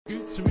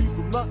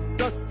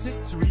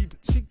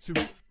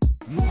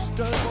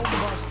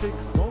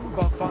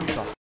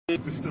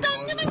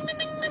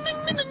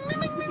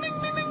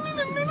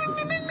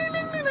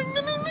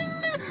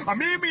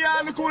حبيبي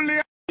يا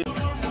لكل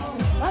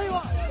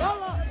ايوه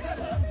يلا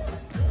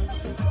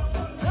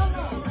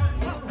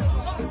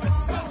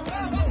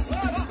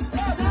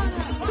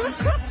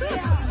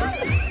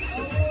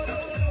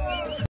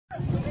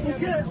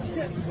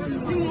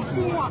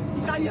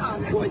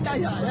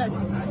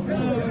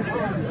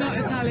Not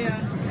Italia.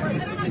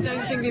 I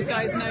don't think these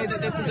guys know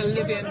that this is a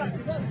Libyan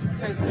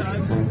coast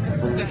guard.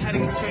 They're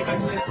heading straight back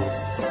to Libya.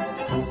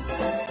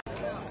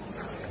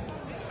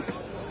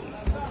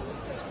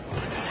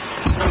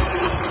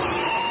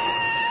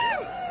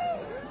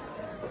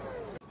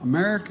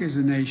 America is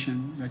a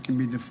nation that can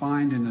be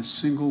defined in a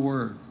single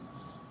word.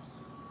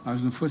 I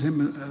was going to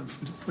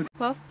put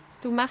Prof,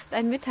 du machst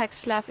einen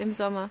Mittagsschlaf im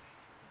Sommer.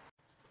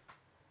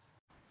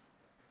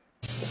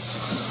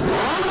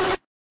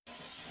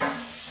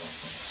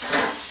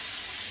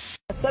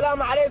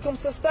 Assalamu alaikum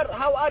sister,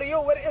 how are you?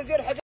 Where is your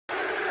hijab?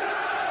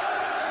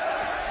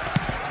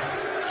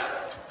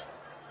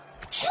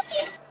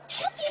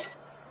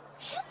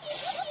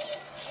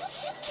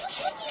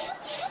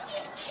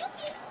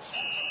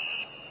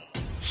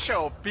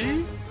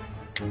 Shopping.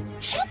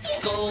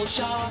 Go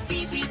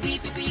shopping, beep,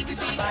 beep, beep, beep, beep,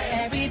 beep. Buy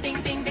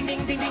everything, ding, ding,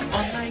 ding, ding, ding.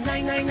 Online,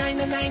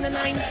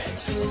 9999999.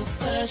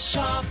 Super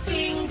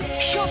shopping day.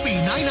 Shopee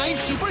 99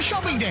 Super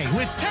Shopping Day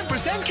with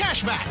 10%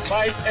 cashback.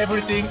 Buy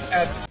everything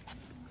at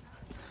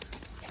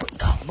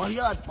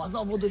Bayat, pass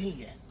auf, wo du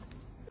hingehst.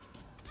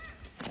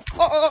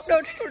 Oh,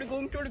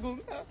 Entschuldigung.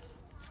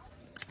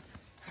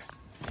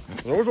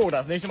 So,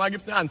 das nächste Mal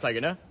gibt's eine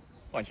Anzeige, ne?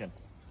 Freundchen.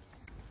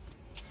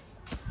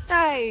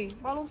 Hey,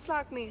 warum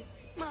schlag mich?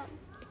 Mann.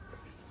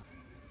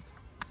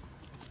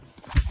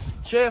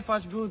 Chef,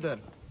 was Bruder?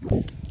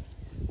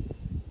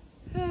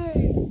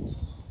 Hey.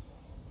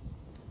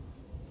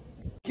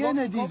 Ich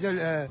kenne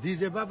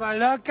diese Baba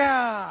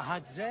Loca,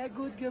 hat sehr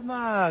gut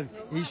gemacht.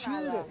 Ich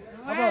schwöre.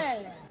 Aber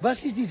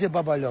was ist diese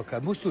Baba Loca?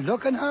 Musst du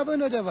Locken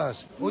haben oder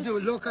was? Oder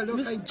Loca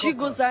Muss in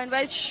Gigo Kopf? sein,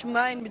 weißt du, ich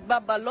mein, mit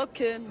Baba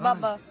Locken,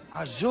 Baba.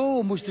 Ach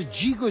so, musst du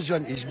Gigo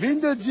sein. Ich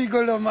bin der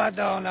Gigolo,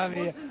 Madonna.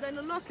 Wo sind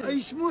deine Locken?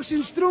 Ich muss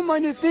in Strom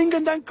meine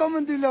Finger, dann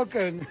kommen die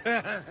Locken.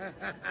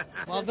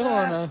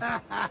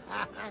 Madonna.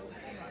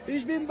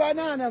 Ich bin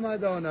Banana,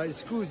 Madonna.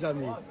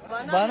 Scusami.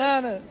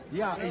 Banane.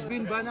 Ja, ich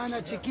bin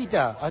Banana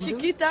Chiquita. Und du?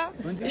 Chiquita?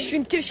 Ich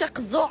bin Kirsche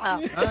Qzoa.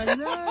 Ah, nein,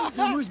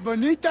 du musst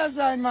Bonita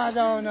sein,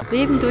 Madonna.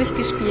 Leben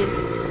durchgespielt.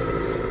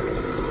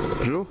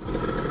 So?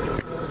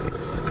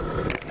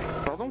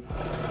 Pardon?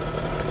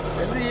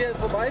 Wenn Sie hier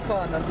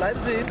vorbeifahren, dann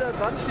bleiben Sie hinter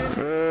dran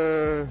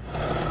stehen.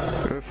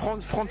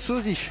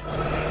 Französisch.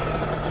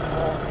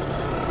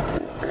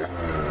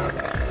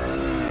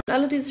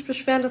 Alle, die sich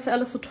beschweren, dass ja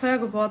alles so teuer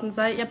geworden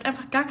sei, ihr habt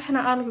einfach gar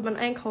keine Ahnung, wie man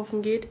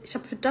einkaufen geht. Ich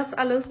habe für das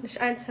alles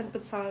nicht 1 Cent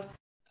bezahlt.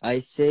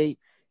 I say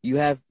you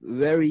have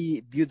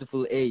very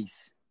beautiful eyes.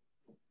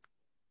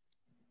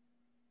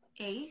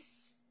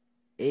 Ace?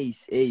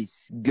 Ace.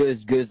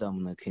 Göz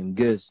amına koyayım,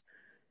 göz.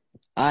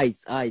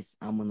 Eyes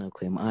amına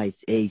koyayım,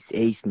 eyes,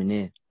 ace mi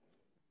ne?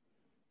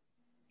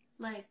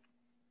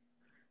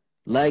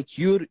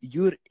 Like your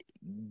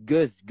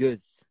göz.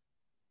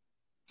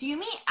 Do you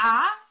mean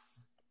ass?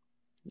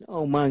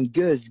 No man,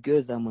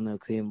 göz amına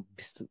koyayım.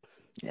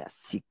 Ya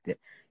siktir.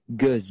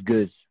 Göz.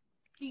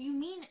 Do you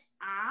mean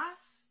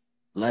ass?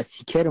 La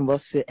sikerim,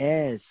 was für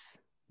ass?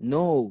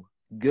 No,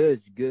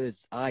 göz,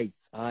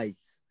 eyes.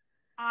 Ice?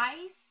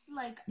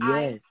 Like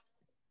Yes.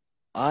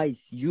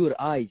 ice? Your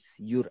eyes.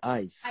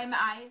 I'm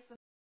ice.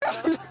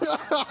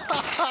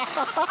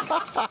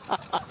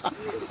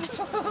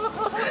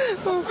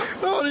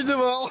 Oh, nicht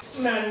immer.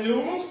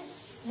 Nanu,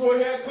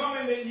 woher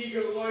kommen denn die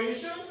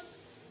Geräusche?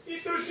 Die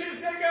Dusche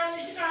ist ja gar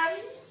nicht an.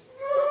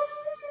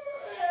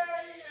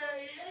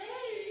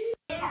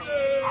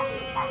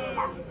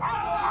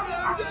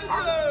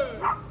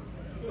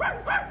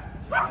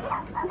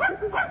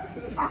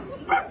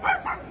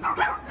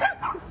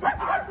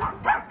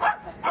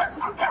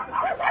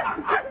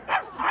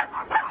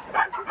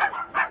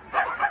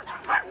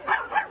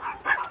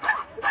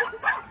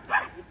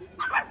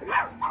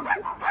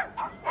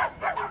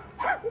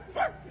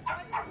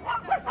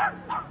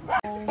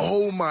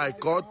 Oh my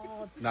God.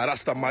 Nah,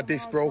 that's the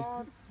maddest,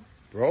 bro.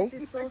 Bro?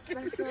 It's so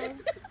special.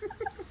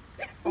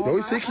 No,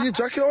 he's taking your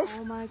jacket off.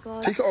 Oh my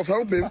God. Take it off,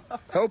 help him. Oh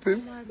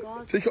my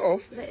God. Take it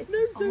off.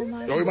 Oh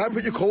my No, you might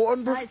put your coat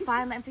on, bro. No, it's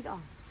fine, let him take it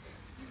off.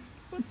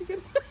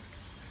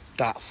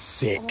 That's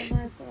sick. Oh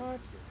my God.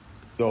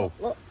 No,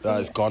 Look,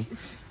 that is gone.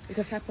 You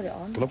can try to put it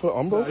on. Gonna put it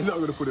on, bro? He's not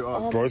gonna put it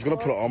on. Bro, he's gonna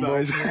put it on, bro.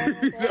 He's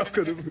not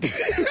gonna.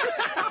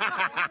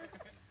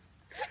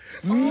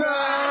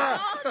 Nah.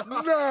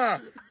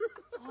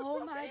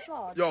 Oh my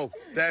God. Yo,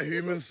 they're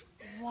humans.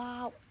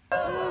 Wow.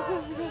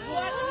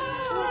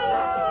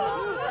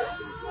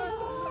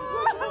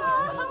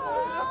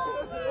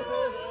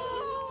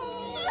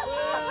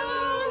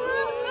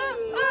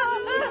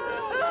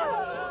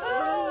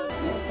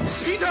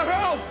 Peter,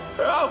 hör auf!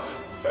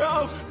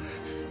 Hör auf!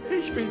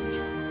 Ich bin's.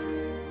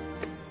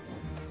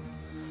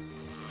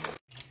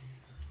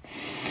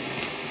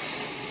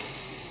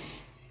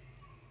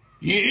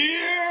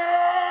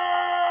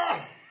 Yeah!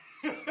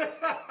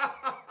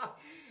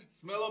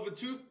 Smell of a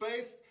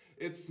toothpaste.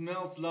 It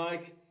smells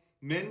like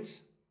mint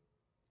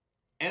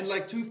and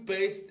like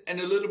toothpaste and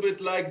a little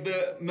bit like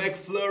the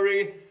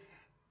McFlurry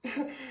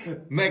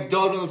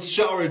McDonald's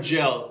shower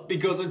gel,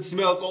 because it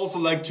smells also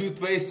like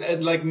toothpaste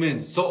and like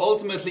mint. So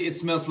ultimately it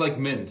smells like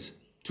mint.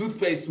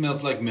 Toothpaste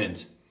smells like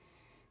mint.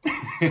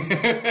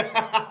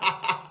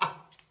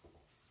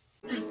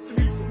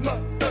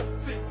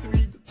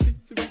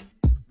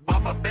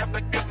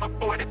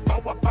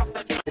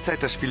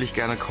 Da spiele ich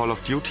gerne Call of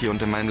Duty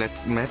und in meinem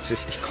letzten Match,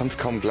 ich konnte es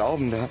kaum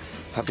glauben, da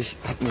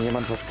hat mir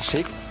jemand was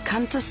geschickt.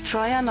 Kanntest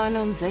Troyer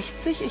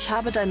 69? Ich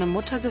habe deine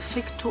Mutter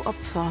gefickt, du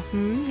Opfer.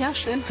 Hm, ja,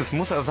 schön. Das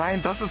muss er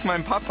sein, das ist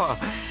mein Papa.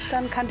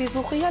 Dann kann die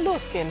Suche ja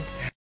losgehen.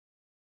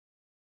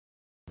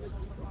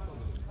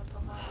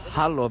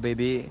 Hello,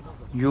 baby.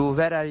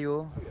 Where are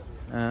you?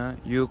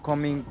 You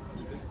coming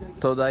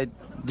to the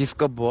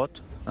disco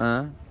boat?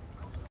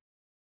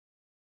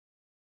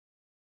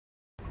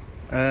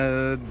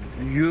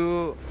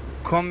 You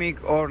coming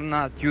or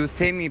not? You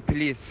say me,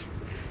 please,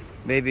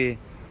 baby.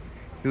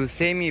 You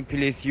say me,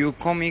 please. You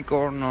coming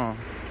or no?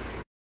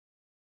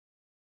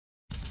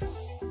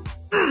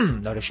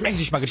 Leute, schmeckt.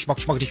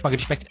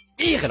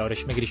 Ehre, Leute,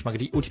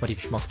 schmeckt,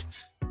 ultimativ schmeckt.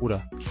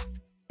 Oder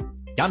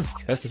ganz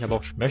köstlich, aber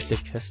auch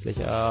schmöchtlich köstlich.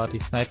 Ja, die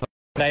Sniper.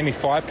 Name me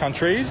 5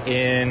 countries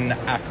in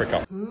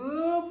Africa.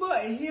 Oh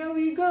boy, here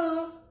we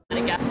go.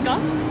 Madagascar.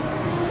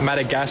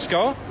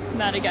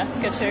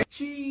 Madagascar too.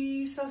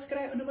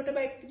 Subscribe on the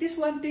back. This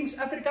one thinks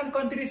African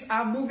countries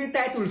are movie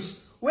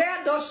titles.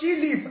 Where does she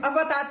live?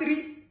 Avatar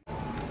 3.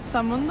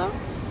 Samunda.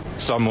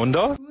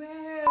 Well,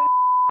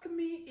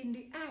 me in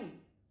the eye.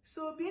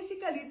 So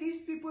basically,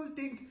 these people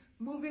think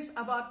movies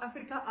about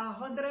Africa are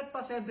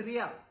 100%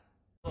 real.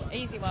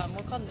 Easy one,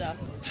 Wakanda.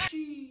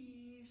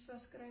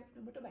 Subscribe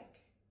on the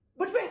back.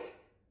 But wait,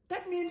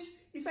 that means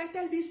if I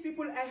tell these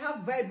people I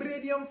have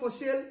vibranium for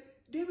sale,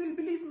 they will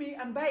believe me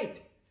and buy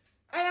it.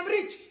 I am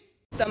rich.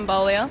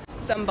 Zambolia.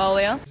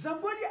 Zambolia,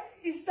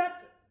 is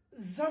that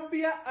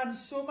Zambia and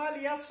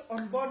Somalia's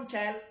unborn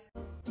child?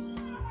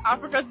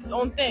 Africa's its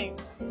own thing.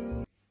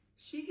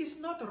 She is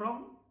not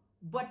wrong,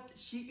 but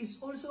she is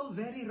also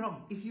very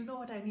wrong, if you know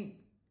what I mean.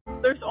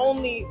 There's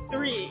only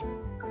 3.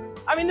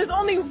 I mean, there's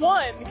only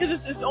 1 because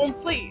it's its own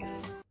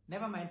place.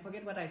 Never mind,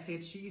 forget what I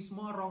said. She is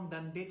more wrong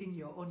than dating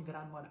your own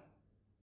grandmother.